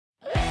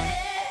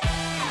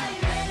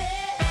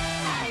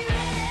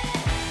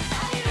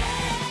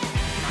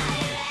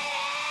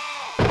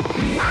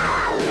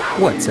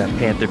What's up,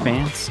 Panther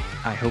fans?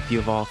 I hope you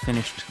have all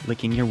finished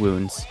licking your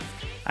wounds.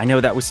 I know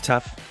that was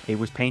tough. It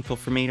was painful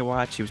for me to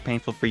watch. It was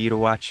painful for you to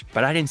watch,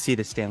 but I didn't see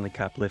the Stanley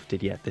Cup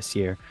lifted yet this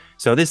year.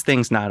 So this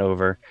thing's not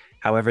over.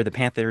 However, the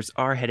Panthers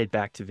are headed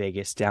back to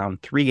Vegas down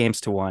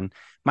 3-1.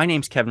 My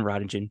name's Kevin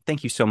Rodengen.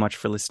 Thank you so much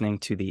for listening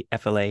to the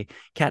FLA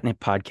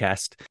Catnip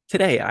Podcast.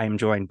 Today, I am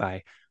joined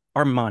by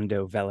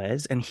Armando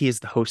Velez, and he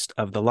is the host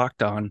of the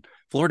Locked On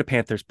Florida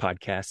Panthers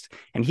Podcast.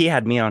 And he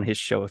had me on his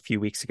show a few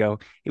weeks ago.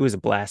 It was a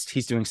blast.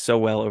 He's doing so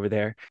well over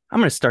there. I'm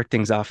going to start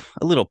things off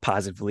a little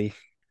positively.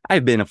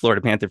 I've been a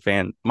Florida Panther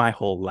fan my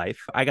whole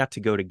life. I got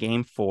to go to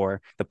Game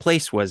 4. The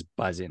place was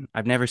buzzing.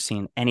 I've never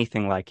seen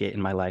anything like it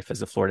in my life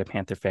as a Florida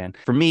Panther fan.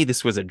 For me,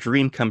 this was a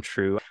dream come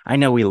true. I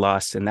know we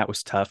lost, and that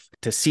was tough.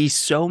 To see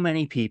so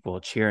many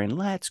people cheering,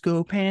 "Let's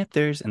go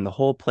Panthers," and the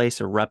whole place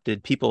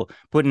erupted, people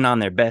putting on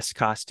their best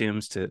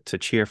costumes to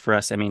cheer for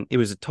us. I mean, it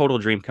was a total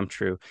dream come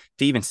true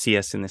to even see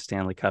us in the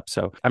Stanley Cup.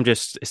 So I'm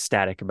just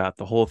ecstatic about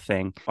the whole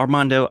thing.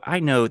 Armando, I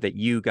know that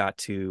you got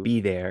to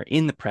be there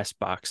in the press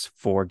box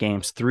for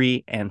Games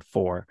 3 and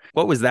 4.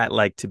 What was that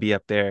like to be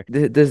up there?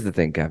 This is the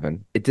thing,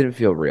 Kevin. It didn't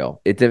feel real.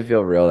 It didn't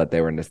feel real that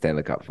they were in the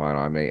Stanley Cup final.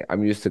 I mean,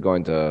 I'm used to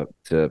going to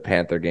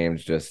Panther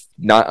games, just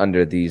not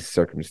under these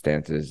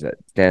circumstances.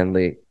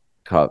 Stanley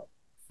Cup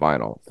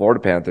final. Florida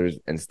Panthers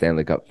and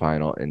Stanley Cup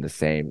final in the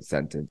same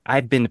sentence.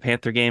 I've been to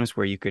Panther games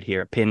where you could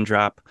hear a pin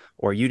drop,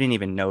 or you didn't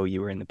even know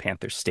you were in the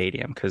Panthers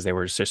stadium because there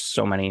was just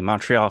so many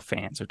Montreal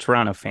fans or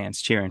Toronto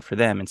fans cheering for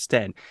them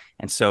instead.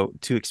 And so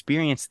to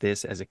experience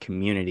this as a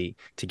community,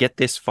 to get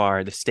this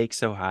far, the stakes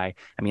so high.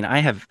 I mean, I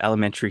have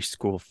elementary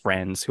school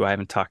friends who I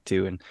haven't talked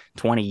to in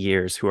 20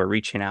 years who are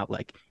reaching out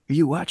like, "Are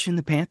you watching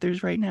the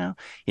Panthers right now?"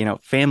 You know,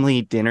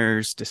 family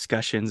dinners,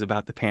 discussions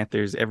about the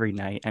Panthers every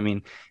night. I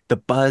mean, the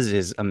buzz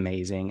is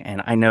amazing.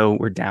 And I know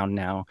we're down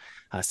now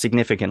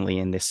significantly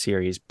in this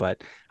series,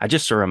 but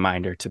just a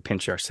reminder to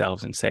pinch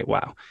ourselves and say,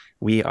 wow,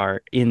 we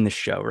are in the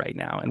show right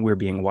now and we're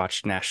being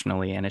watched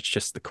nationally. And it's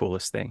just the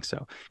coolest thing.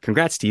 So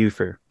congrats to you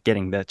for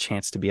getting the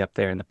chance to be up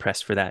there in the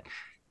press for that.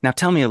 Now,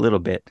 tell me a little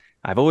bit.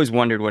 I've always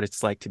wondered what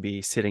it's like to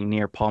be sitting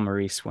near Paul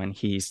Maurice when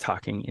he's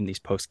talking in these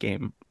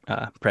post-game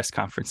press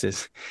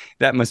conferences.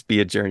 That must be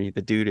a journey.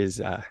 The dude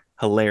is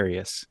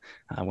hilarious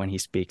when he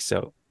speaks.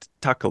 So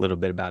talk a little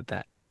bit about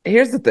that.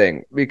 Here's the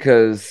thing,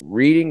 because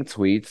reading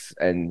tweets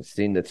and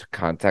seeing the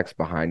context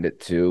behind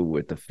it too,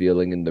 with the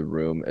feeling in the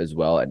room as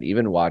well, and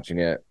even watching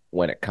it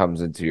when it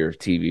comes into your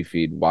TV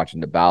feed, watching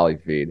the Bally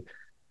feed,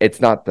 it's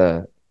not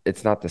the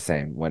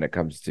same when it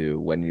comes to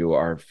when you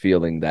are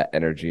feeling that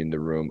energy in the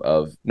room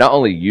of not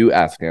only you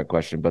asking a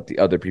question, but the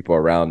other people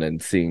around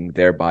and seeing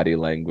their body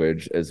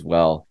language as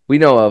well. We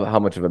know of how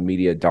much of a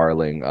media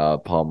darling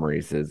Paul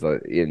Maurice is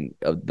in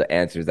the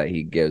answers that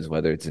he gives,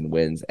 whether it's in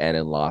wins and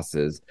in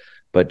losses,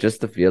 but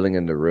just the feeling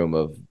in the room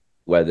of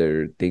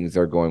whether things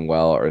are going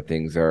well or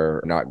things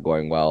are not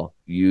going well.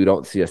 You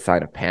don't see a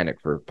sign of panic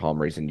for Paul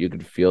Maurice, and you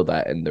can feel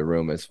that in the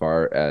room. As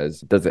far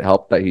as, does it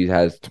help that he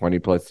has 20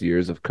 plus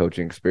years of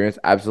coaching experience?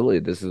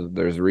 Absolutely.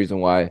 There's a reason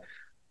why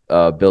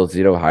Bill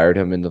Zito hired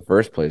him in the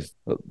first place.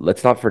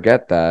 Let's not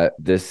forget that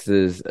this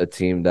is a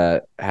team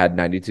that had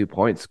 92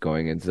 points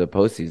going into the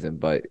postseason,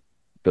 but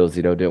Bill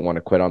Zito didn't want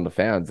to quit on the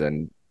fans,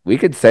 and we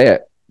could say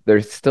it.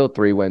 They're still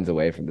 3 wins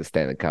away from the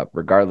Stanley Cup,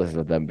 regardless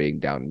of them being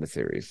down in the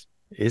series.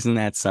 Isn't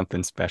that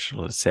something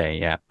special to say?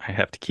 Yeah, I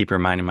have to keep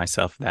reminding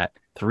myself that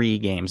 3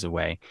 games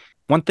away.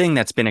 One thing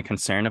that's been a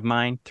concern of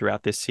mine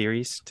throughout this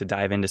series, to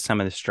dive into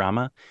some of this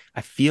drama,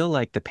 I feel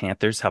like the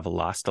Panthers have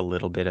lost a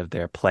little bit of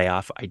their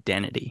playoff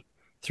identity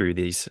through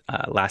these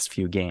last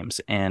few games.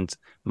 And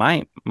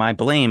my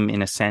blame,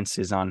 in a sense,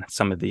 is on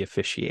some of the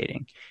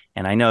officiating.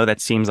 And I know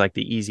that seems like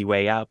the easy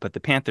way out, but the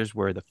Panthers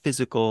were the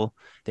physical,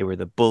 they were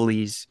the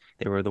bullies,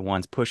 they were the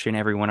ones pushing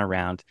everyone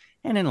around.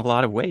 And in a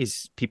lot of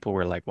ways, people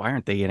were like, why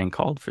aren't they getting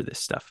called for this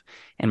stuff?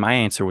 And my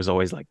answer was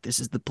always like, this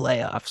is the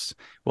playoffs.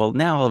 Well,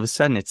 now all of a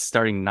sudden it's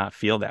starting to not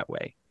feel that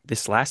way.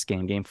 This last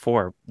game, Game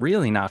 4,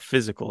 really not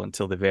physical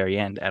until the very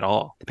end at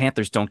all. The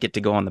Panthers don't get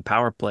to go on the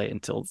power play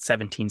until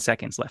 17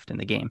 seconds left in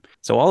the game.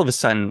 So all of a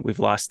sudden, we've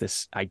lost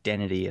this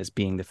identity as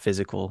being the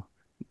physical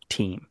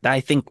team. I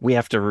think we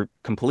have to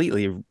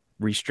completely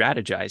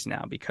re-strategize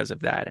now because of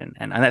that.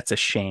 And that's a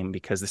shame,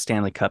 because the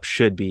Stanley Cup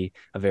should be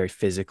a very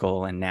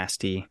physical and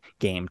nasty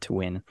game to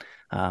win.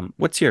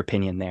 What's your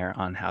opinion there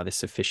on how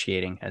this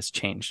officiating has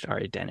changed our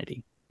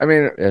identity? I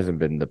mean, it hasn't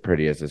been the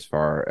prettiest as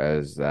far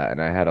as that,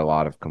 and I had a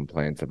lot of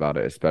complaints about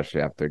it,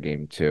 especially after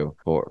Game 2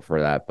 for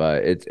that.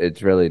 But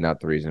it's really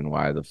not the reason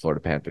why the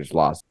Florida Panthers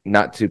lost.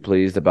 Not too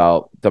pleased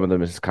about some of the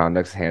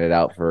misconducts handed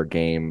out for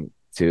Game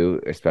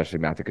 2, especially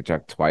Matthew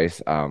Tkachuk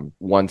twice.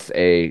 Once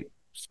a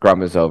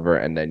scrum is over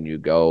and then you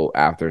go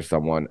after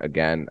someone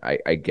again,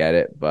 I get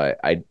it, but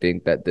I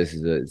think that this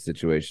is a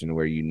situation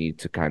where you need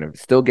to kind of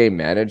still game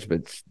manage,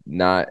 but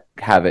not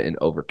have it an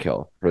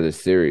overkill for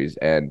this series.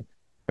 And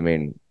I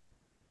mean,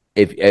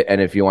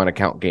 if you want to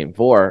count Game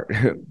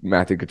 4,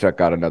 Matthew Tkachuk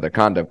got another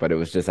conduct, but it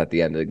was just at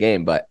the end of the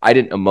game. But I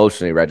didn't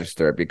emotionally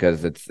register it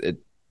because it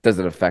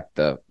doesn't affect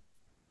the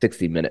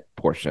 60-minute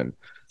portion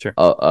Sure.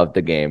 of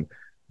the game.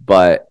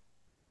 But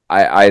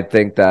I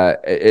think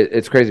that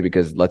it's crazy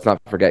because let's not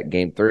forget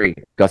game 3.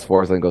 Gus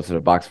Forsling goes to the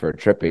box for a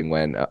tripping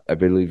when I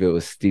believe it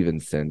was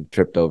Stevenson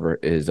tripped over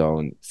his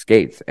own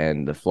skates,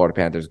 and the Florida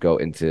Panthers go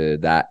into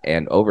that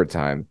and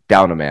overtime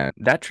down a man.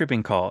 That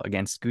tripping call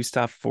against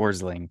Gustav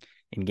Forsling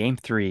in game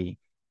 3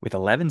 with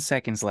 11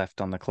 seconds left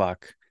on the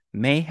clock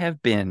may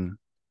have been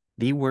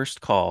the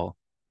worst call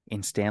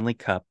in Stanley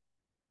Cup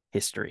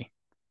history.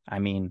 I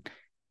mean,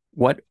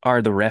 what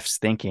are the refs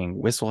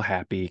thinking? Whistle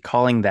happy,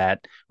 calling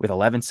that with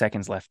 11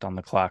 seconds left on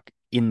the clock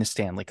in the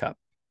Stanley Cup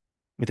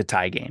with a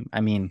tie game.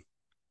 I mean,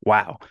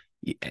 wow.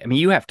 I mean,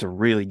 you have to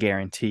really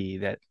guarantee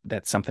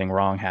that something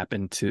wrong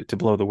happened to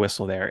blow the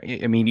whistle there.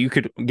 I mean, you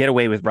could get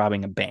away with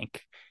robbing a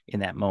bank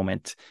in that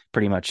moment,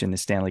 pretty much in the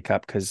Stanley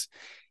Cup, because,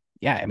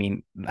 yeah, I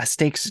mean, the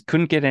stakes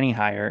couldn't get any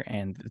higher,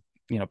 and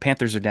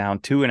Panthers are down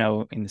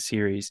 2-0 in the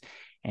series,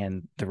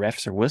 and the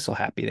refs are whistle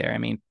happy there. I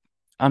mean,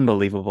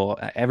 unbelievable.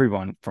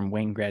 Everyone from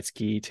Wayne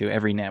Gretzky to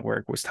every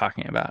network was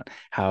talking about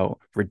how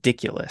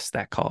ridiculous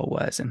that call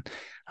was. And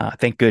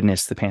thank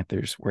goodness the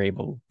Panthers were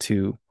able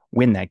to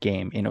win that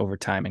game in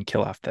overtime and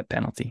kill off that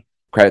penalty.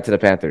 Credit to the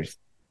Panthers.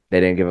 They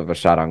didn't give up a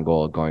shot on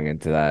goal going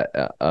into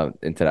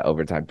that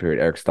overtime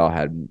period. Eric Stahl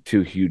had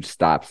 2 huge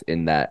stops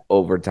in that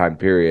overtime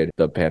period.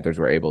 The Panthers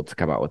were able to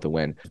come out with a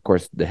win. Of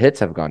course, the hits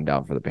have gone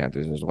down for the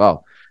Panthers as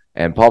well.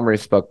 And Paul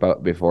Maurice spoke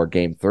about before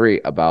game 3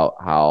 about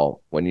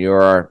how when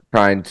you're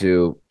trying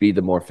to be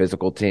the more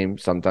physical team,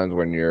 sometimes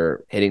when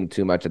you're hitting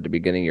too much at the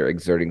beginning, you're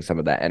exerting some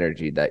of that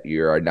energy that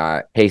you are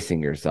not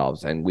pacing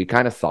yourselves. And we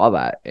kind of saw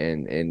that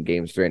in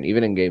games 3 and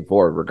even in game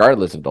 4,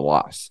 regardless of the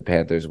loss. The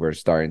Panthers were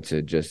starting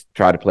to just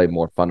try to play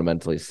more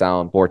fundamentally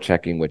sound,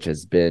 forechecking, which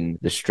has been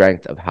the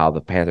strength of how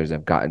the Panthers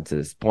have gotten to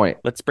this point.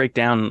 Let's break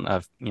down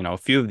a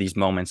few of these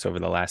moments over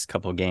the last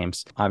couple of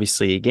games.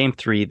 Obviously, game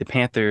 3, the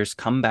Panthers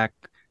come back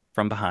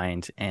from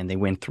behind and they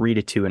win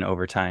 3-2 in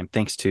overtime,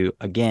 thanks to,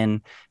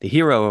 again, the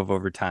hero of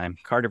overtime,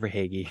 Carter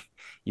Verhaeghe.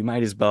 You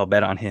might as well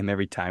bet on him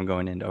every time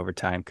going into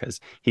overtime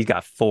because he's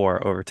got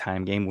 4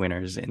 overtime game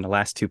winners in the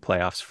last 2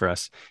 playoffs for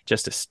us.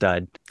 Just a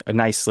stud. A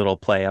nice little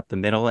play up the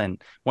middle.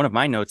 And one of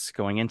my notes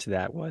going into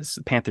that was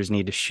the Panthers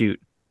need to shoot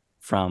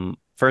from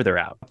further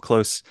out.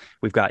 Close,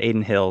 we've got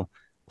Aiden Hill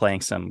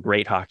playing some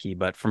great hockey,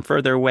 but from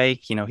further away,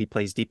 he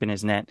plays deep in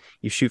his net.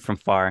 You shoot from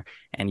far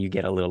and you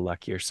get a little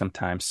luckier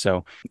sometimes.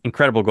 So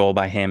incredible goal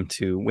by him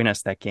to win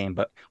us that game.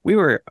 But we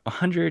were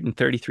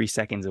 133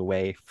 seconds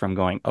away from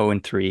going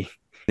 0-3 in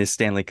this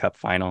Stanley Cup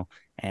final.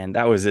 And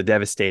that was a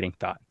devastating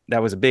thought.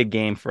 That was a big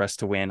game for us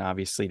to win,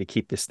 obviously, to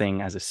keep this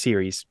thing as a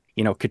series.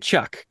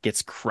 Tkachuk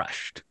gets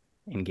crushed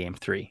in game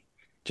 3.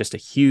 Just a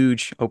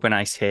huge open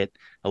ice hit,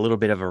 a little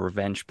bit of a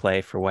revenge play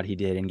for what he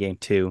did in game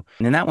 2.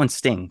 And then that one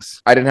stings.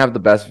 I didn't have the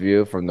best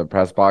view from the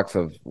press box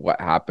of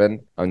what happened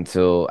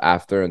until I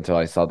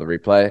saw the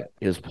replay.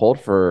 He was pulled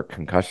for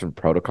concussion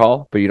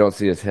protocol, but you don't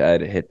see his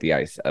head hit the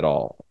ice at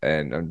all.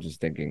 And I'm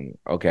just thinking,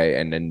 okay.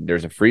 And then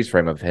there's a freeze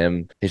frame of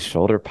him, his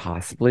shoulder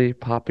possibly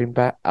popping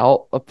back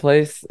out of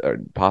place or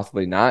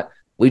possibly not.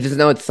 We just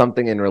know it's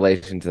something in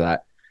relation to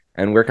that.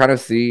 And we're kind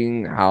of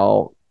seeing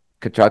how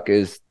Tkachuk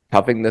is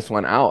toughing this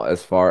one out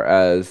as far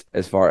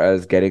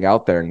as getting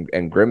out there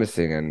and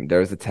grimacing. And there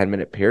was a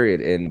 10-minute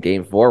period in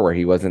game 4 where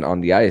he wasn't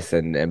on the ice,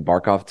 and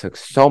Barkov took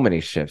so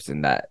many shifts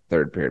in that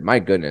third period. My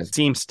goodness. It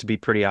seems to be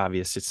pretty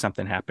obvious it's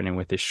something happening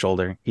with his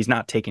shoulder. He's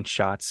not taking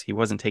shots. He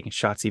wasn't taking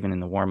shots even in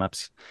the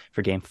warmups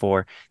for game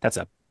 4. That's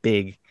a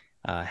big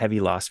heavy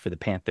loss for the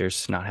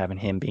Panthers, not having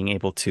him being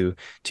able to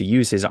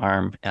use his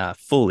arm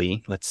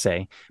fully, let's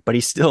say, but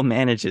he still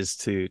manages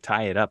to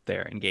tie it up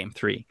there in game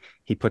 3.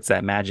 He puts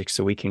that magic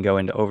so we can go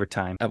into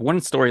overtime. One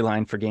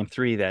storyline for game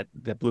 3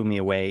 that blew me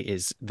away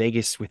is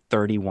Vegas with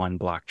 31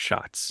 blocked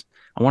shots.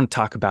 I want to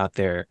talk about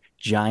their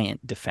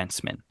giant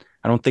defensemen.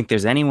 I don't think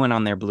there's anyone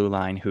on their blue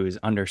line who is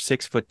under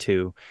 6'2"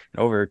 and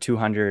over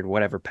 200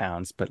 whatever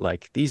pounds, but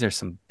these are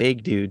some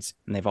big dudes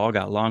and they've all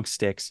got long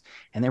sticks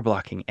and they're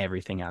blocking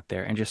everything out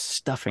there and just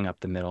stuffing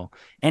up the middle.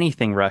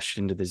 Anything rushed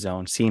into the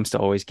zone seems to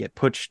always get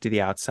pushed to the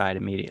outside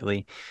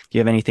immediately. Do you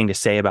have anything to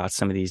say about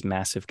some of these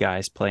massive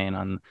guys playing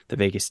on the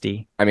Vegas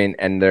D? I mean,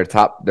 and their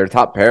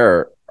top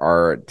pair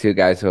are 2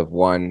 guys who have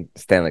won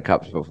Stanley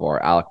Cups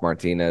before. Alec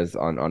Martinez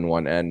on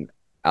one end,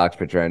 Alex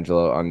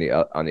Pietrangelo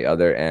on the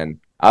other end.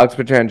 Alex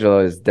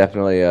Pietrangelo is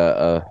definitely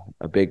a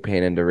big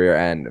pain in the rear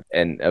end.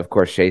 And, of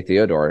course, Shea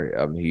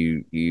Theodore,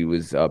 he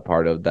was a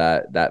part of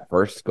that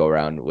first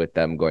go-round with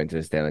them going to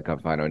the Stanley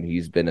Cup Final, and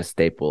he's been a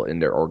staple in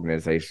their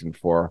organization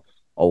for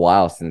a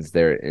while since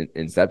their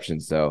inception.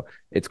 So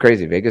it's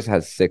crazy. Vegas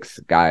has 6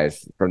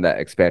 guys from that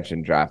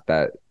expansion draft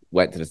that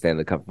went to the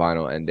Stanley Cup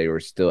Final, and they were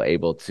still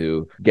able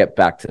to get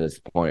back to this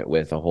point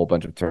with a whole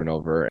bunch of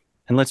turnover.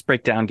 And let's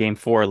break down game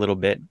 4 a little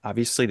bit.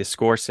 Obviously, the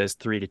score says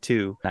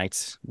 3-2,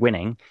 Knights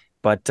winning.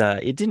 But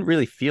it didn't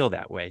really feel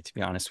that way, to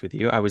be honest with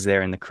you. I was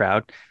there in the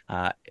crowd.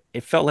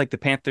 It felt like the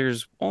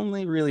Panthers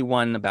only really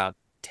won about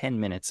 10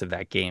 minutes of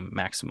that game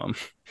maximum.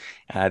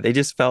 They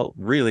just felt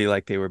really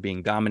like they were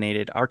being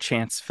dominated. Our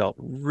chance felt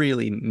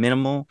really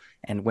minimal.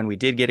 And when we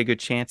did get a good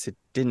chance, it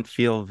didn't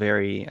feel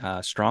very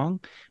strong.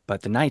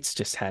 But the Knights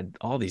just had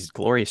all these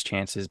glorious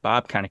chances.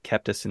 Bob kind of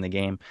kept us in the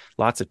game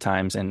lots of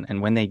times.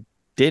 And when they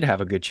did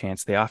have a good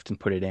chance, they often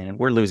put it in. And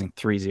we're losing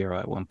 3-0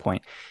 at one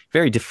point.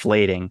 Very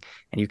deflating.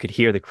 And you could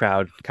hear the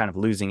crowd kind of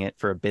losing it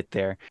for a bit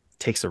there.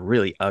 Takes a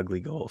really ugly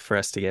goal for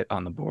us to get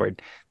on the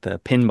board. The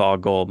pinball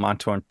goal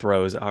Montour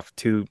throws off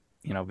two,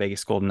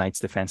 Vegas Golden Knights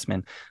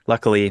defensemen.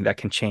 Luckily, that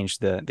can change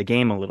the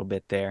game a little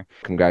bit there.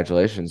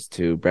 Congratulations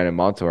to Brandon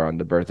Montour on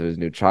the birth of his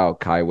new child,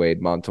 Kai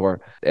Wade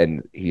Montour.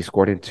 And he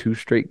scored in 2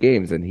 straight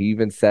games. And he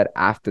even said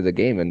after the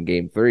game in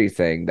game 3,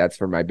 saying, "That's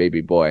for my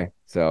baby boy."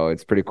 So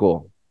it's pretty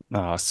cool.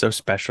 Oh, so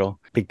special.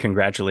 Big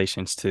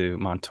congratulations to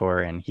Montour.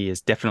 And he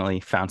has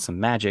definitely found some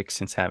magic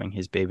since having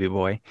his baby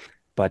boy.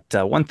 But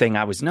one thing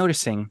I was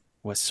noticing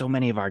was so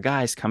many of our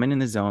guys coming in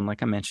the zone,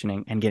 like I'm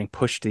mentioning, and getting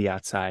pushed to the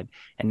outside.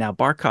 And now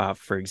Barkov,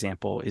 for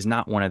example, is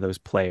not one of those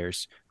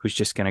players who's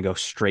just going to go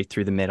straight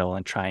through the middle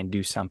and try and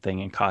do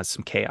something and cause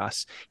some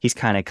chaos. He's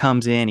kind of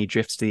comes in, he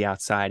drifts to the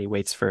outside, he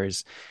waits for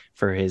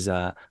his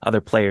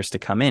other players to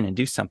come in and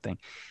do something.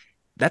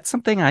 That's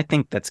something I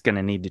think that's going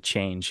to need to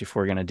change if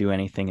we're going to do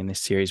anything in this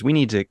series. We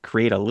need to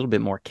create a little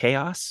bit more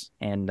chaos,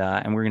 and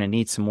we're going to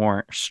need some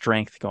more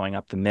strength going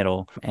up the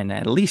middle and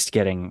at least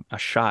getting a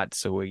shot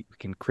so we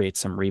can create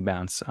some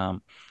rebounds.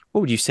 What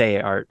would you say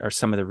are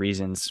some of the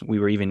reasons we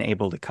were even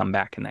able to come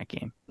back in that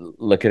game?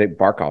 Look at it,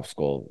 Barkov's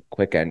goal,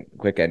 quick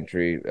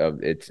entry.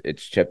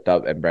 It's chipped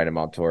up, and Brandon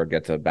Montour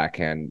gets a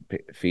backhand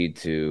feed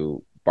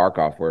to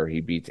Barkov where he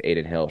beats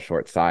Adin Hill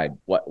short side.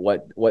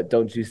 What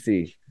don't you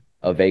see?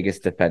 A Vegas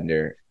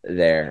defender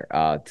there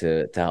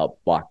to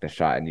help block the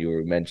shot. And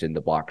you mentioned the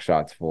block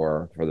shots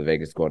for the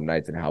Vegas Golden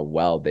Knights and how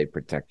well they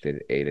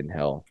protected Adin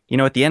Hill.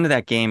 At the end of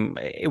that game,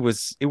 it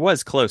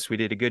was close. We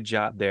did a good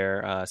job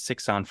there,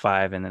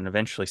 6-on-5, and then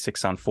eventually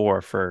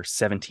 6-on-4 for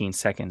 17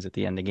 seconds at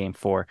the end of game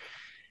 4.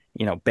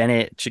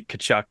 Bennett,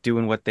 Tkachuk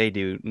doing what they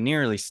do,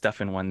 nearly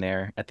stuffing one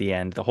there at the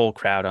end. The whole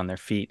crowd on their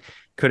feet.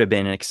 Could have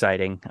been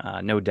exciting,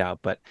 no doubt.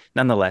 But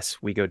nonetheless,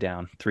 we go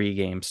down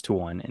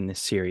 3-1 in this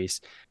series.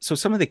 So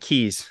some of the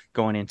keys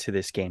going into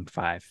this game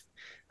 5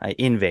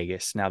 in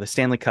Vegas. Now, the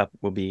Stanley Cup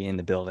will be in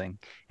the building,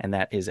 and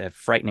that is a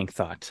frightening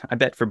thought, I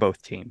bet, for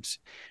both teams.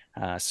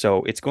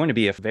 So it's going to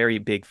be a very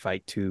big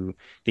fight to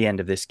the end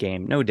of this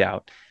game, no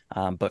doubt.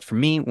 But for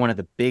me, one of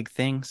the big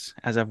things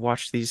as I've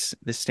watched this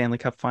Stanley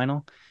Cup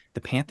final,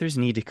 the Panthers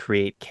need to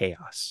create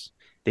chaos.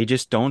 They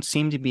just don't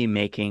seem to be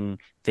making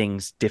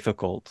things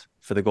difficult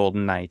for the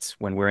Golden Knights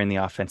when we're in the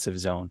offensive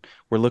zone.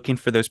 We're looking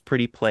for those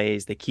pretty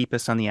plays. They keep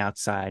us on the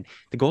outside.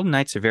 The Golden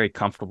Knights are very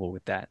comfortable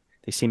with that.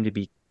 They seem to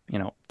be,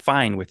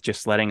 fine with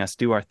just letting us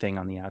do our thing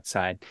on the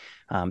outside.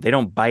 They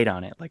don't bite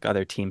on it like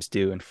other teams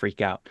do and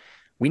freak out.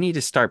 We need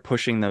to start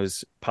pushing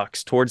those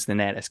pucks towards the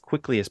net as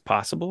quickly as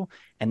possible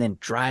and then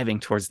driving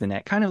towards the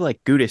net, kind of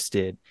like Gudas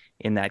did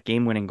in that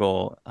game-winning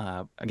goal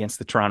against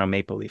the Toronto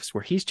Maple Leafs,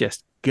 where he's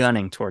just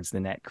gunning towards the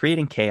net,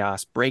 creating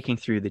chaos, breaking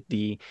through the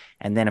D,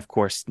 and then, of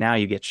course, now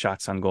you get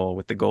shots on goal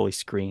with the goalie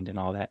screened and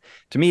all that.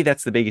 To me,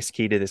 that's the biggest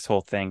key to this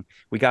whole thing.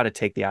 We got to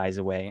take the eyes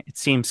away. It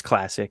seems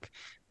classic,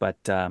 but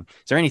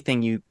is there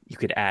anything you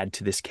could add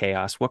to this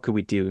chaos? What could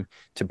we do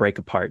to break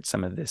apart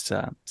some of this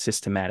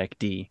systematic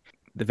D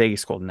the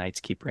Vegas Golden Knights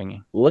keep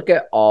bringing? Look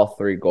at all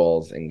 3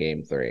 goals in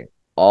game 3.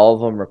 All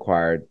of them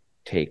required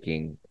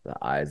taking the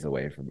eyes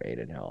away from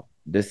Adin Hill.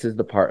 This is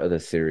the part of the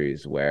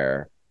series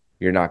where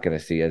you're not going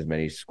to see as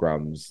many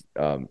scrums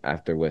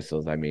after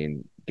whistles. I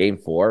mean, game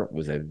 4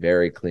 was a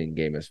very clean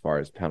game as far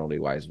as penalty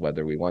wise,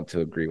 whether we want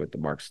to agree with the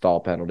Mark Stahl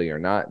penalty or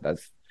not.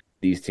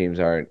 These teams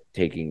aren't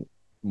taking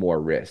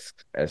more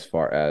risks as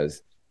far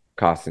as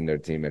costing their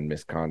team and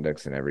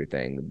misconducts and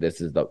everything. This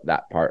is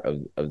that part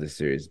of the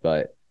series.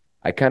 But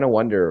I kind of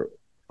wonder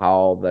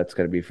how that's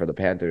going to be for the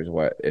Panthers,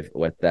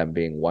 with them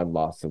being 1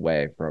 loss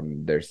away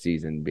from their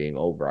season being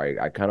over.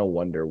 I kind of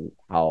wonder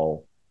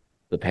how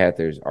the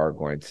Panthers are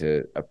going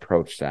to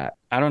approach that.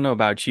 I don't know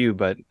about you,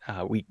 but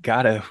we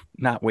got to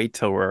not wait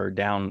till we're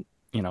down,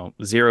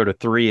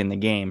 0-3 in the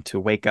game to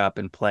wake up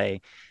and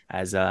play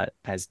as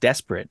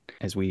desperate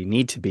as we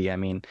need to be. I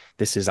mean,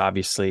 this is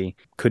obviously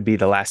could be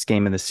the last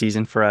game of the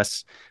season for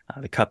us.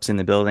 The Cup's in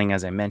the building,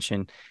 as I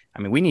mentioned.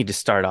 I mean, we need to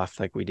start off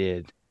like we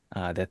did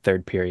that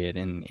third period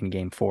in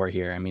game 4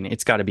 here. I mean,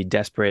 it's got to be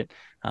desperate.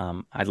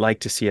 I'd like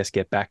to see us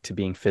get back to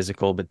being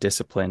physical but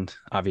disciplined,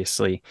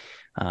 obviously,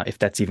 if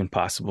that's even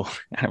possible.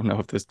 I don't know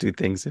if those 2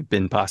 things have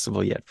been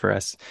possible yet for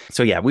us.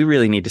 So yeah, we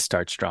really need to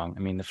start strong. I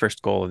mean, the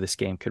first goal of this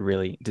game could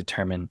really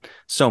determine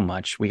so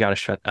much. We got to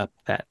shut up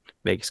that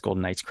Vegas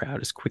Golden Knights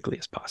crowd as quickly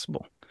as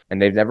possible.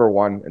 And they've never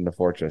won in the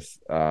Fortress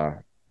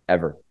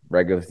ever,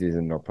 regular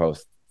season nor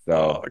post.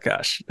 So, oh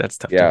gosh, that's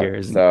tough to hear,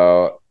 isn't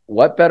it?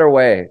 What better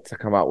way to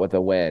come out with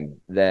a win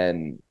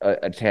than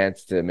a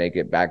chance to make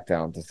it back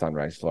down to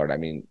Sunrise, Florida? I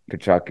mean,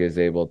 Tkachuk is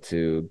able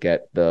to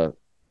get the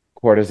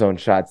cortisone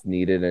shots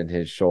needed in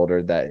his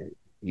shoulder that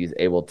he's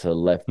able to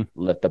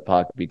lift the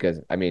puck because,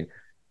 I mean,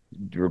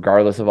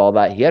 regardless of all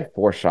that, he had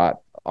 4 shots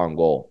on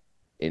goal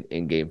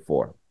in game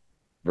 4,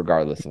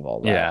 regardless of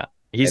all that. Yeah,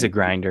 he's a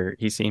grinder.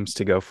 He seems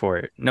to go for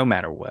it no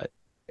matter what.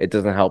 It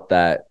doesn't help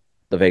that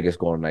the Vegas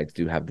Golden Knights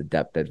do have the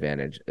depth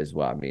advantage as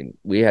well. I mean,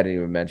 we hadn't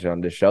even mentioned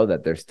on this show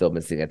that they're still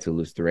missing Eetu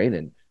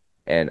Luostarinen,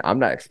 and I'm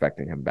not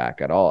expecting him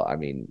back at all. I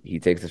mean, he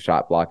takes a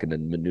shot block in the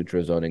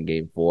neutral zone in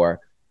game 4.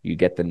 You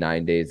get the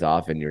 9 days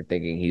off, and you're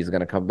thinking he's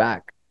going to come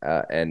back.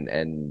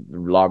 And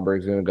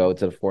Lomberg's going to go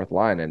to the 4th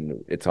line,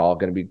 and it's all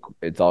going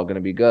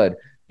to be good.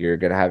 You're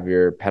going to have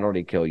your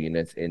penalty kill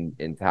units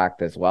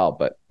intact as well.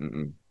 But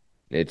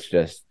it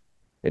just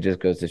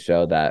goes to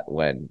show that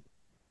when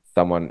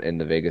someone in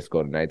the Vegas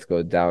Golden Knights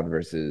goes down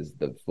versus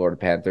the Florida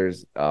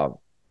Panthers, the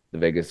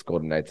Vegas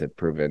Golden Knights have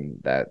proven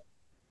that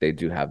they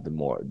do have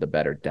the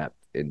better depth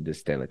in the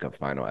Stanley Cup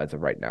final as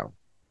of right now.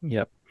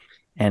 Yep.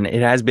 And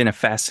it has been a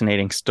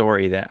fascinating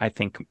story that I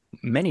think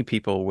many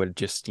people would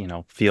just,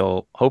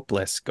 feel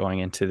hopeless going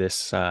into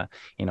this,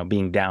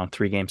 being down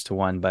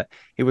 3-1. But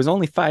it was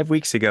only 5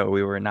 weeks ago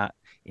we were not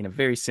in a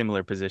very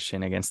similar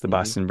position against the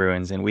Boston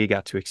Bruins, and we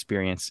got to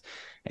experience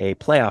a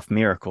playoff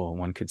miracle,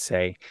 one could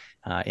say,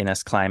 in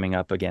us climbing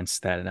up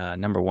against that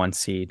number 1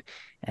 seed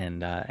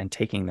and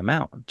taking them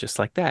out just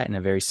like that in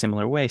a very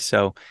similar way.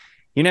 So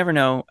you never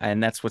know,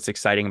 and that's what's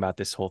exciting about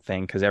this whole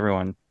thing, because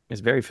everyone is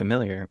very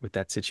familiar with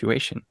that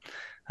situation.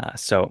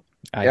 So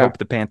I hope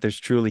the Panthers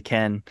truly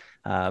can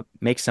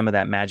make some of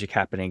that magic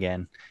happen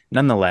again.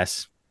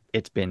 Nonetheless,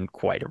 it's been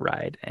quite a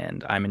ride,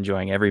 and I'm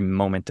enjoying every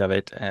moment of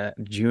it.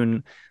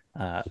 June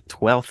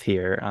 12th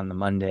here on the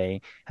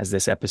Monday as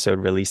this episode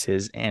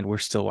releases, and we're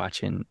still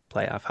watching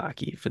playoff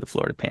hockey for the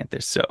Florida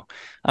Panthers. So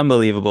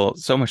unbelievable.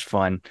 So much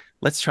fun.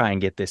 Let's try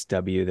and get this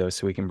W, though,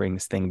 so we can bring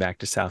this thing back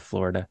to South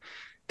Florida.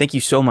 Thank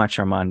you so much,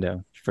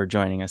 Armando, for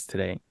joining us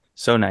today.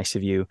 So nice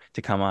of you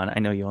to come on. I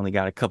know you only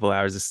got a couple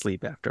hours of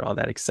sleep after all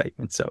that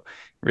excitement. So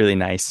really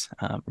nice.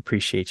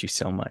 Appreciate you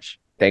so much.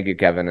 Thank you,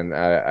 Kevin. And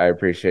I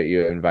appreciate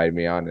you inviting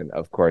me on. And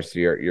of course,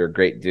 you're a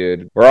great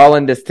dude. We're all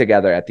in this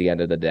together at the end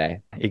of the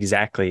day.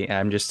 Exactly.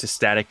 I'm just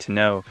ecstatic to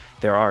know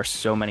there are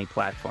so many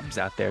platforms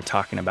out there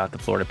talking about the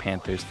Florida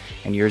Panthers.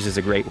 And yours is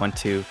a great one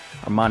too.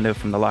 Armando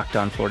from the Locked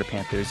On Florida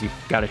Panthers. You've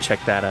got to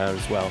check that out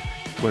as well.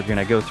 We're going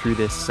to go through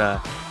this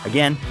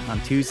again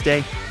on Tuesday,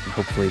 and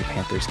hopefully the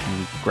Panthers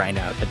can grind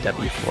out a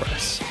W for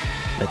us.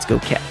 Let's go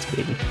Cats,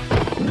 baby.